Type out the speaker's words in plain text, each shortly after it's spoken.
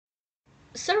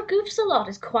Sir Goofs-a-Lot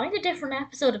is quite a different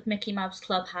episode of Mickey Mouse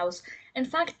Clubhouse. In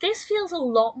fact, this feels a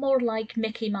lot more like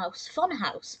Mickey Mouse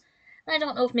Funhouse. And I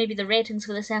don't know if maybe the ratings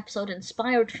for this episode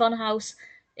inspired Funhouse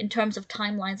in terms of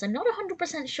timelines. I'm not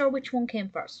 100% sure which one came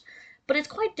first. But it's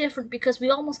quite different because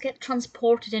we almost get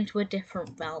transported into a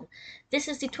different realm. This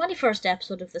is the 21st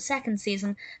episode of the second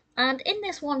season, and in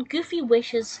this one, Goofy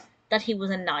wishes that he was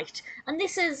a knight. And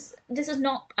this is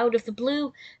not out of the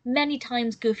blue. Many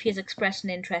times Goofy has expressed an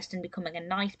interest in becoming a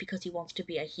knight because he wants to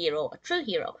be a hero, a true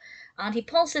hero. And he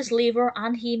pulls this lever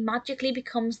and he magically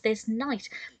becomes this knight.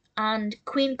 And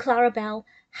Queen Clarabelle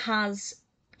has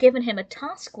given him a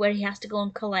task where he has to go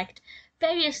and collect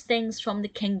various things from the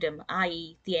kingdom,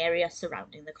 i.e. the area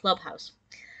surrounding the clubhouse.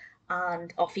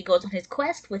 And off he goes on his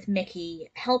quest with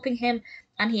Mickey helping him,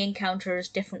 and he encounters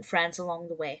different friends along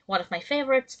the way. One of my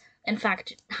favourites, in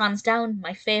fact, hands down,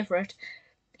 my favourite,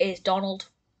 is Donald.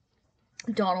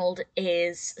 Donald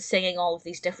is singing all of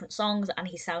these different songs, and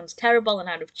he sounds terrible and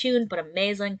out of tune, but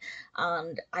amazing,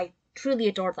 and I truly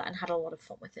adored that and had a lot of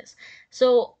fun with this.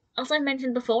 So, as I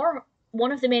mentioned before,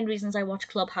 one of the main reasons I watch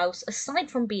Clubhouse,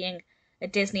 aside from being a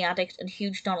Disney addict and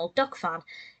huge Donald Duck fan,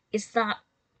 is that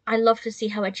I love to see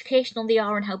how educational they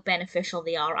are and how beneficial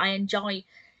they are. I enjoy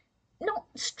not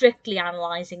strictly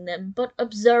analysing them, but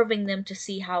observing them to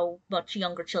see how much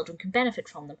younger children can benefit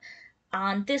from them.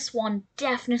 And this one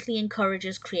definitely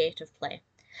encourages creative play.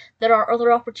 There are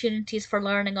other opportunities for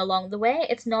learning along the way.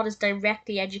 It's not as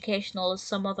directly educational as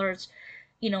some others.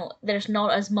 There's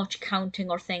not as much counting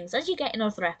or things as you get in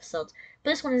other episodes. But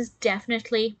this one is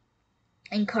definitely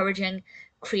encouraging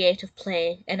creative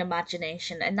play and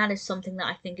imagination, and that is something that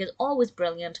I think is always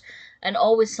brilliant and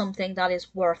always something that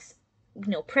is worth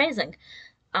praising.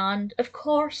 And of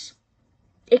course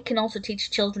it can also teach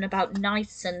children about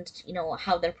knights and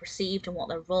how they're perceived and what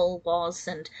their role was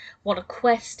and what a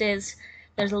quest is.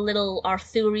 There's a little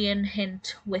Arthurian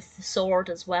hint with the sword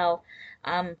as well.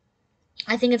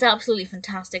 I think it's absolutely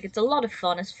fantastic. It's a lot of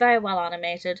fun. It's very well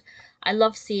animated. I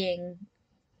love seeing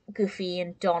Goofy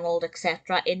and Donald,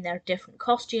 etc. in their different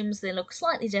costumes. They look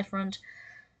slightly different.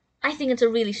 I think it's a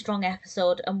really strong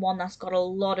episode and one that's got a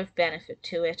lot of benefit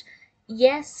to it.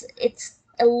 Yes, it's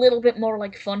a little bit more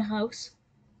like Funhouse,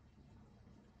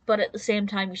 but at the same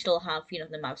time you still have,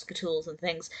 the Mouseketools and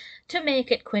things to make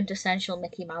it quintessential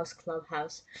Mickey Mouse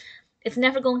Clubhouse. It's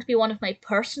never going to be one of my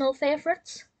personal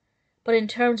favourites, but in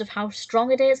terms of how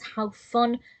strong it is, how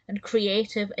fun and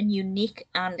creative and unique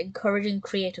and encouraging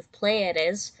creative play it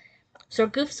is, Sir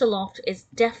Goofs-a-Lot is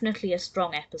definitely a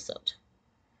strong episode.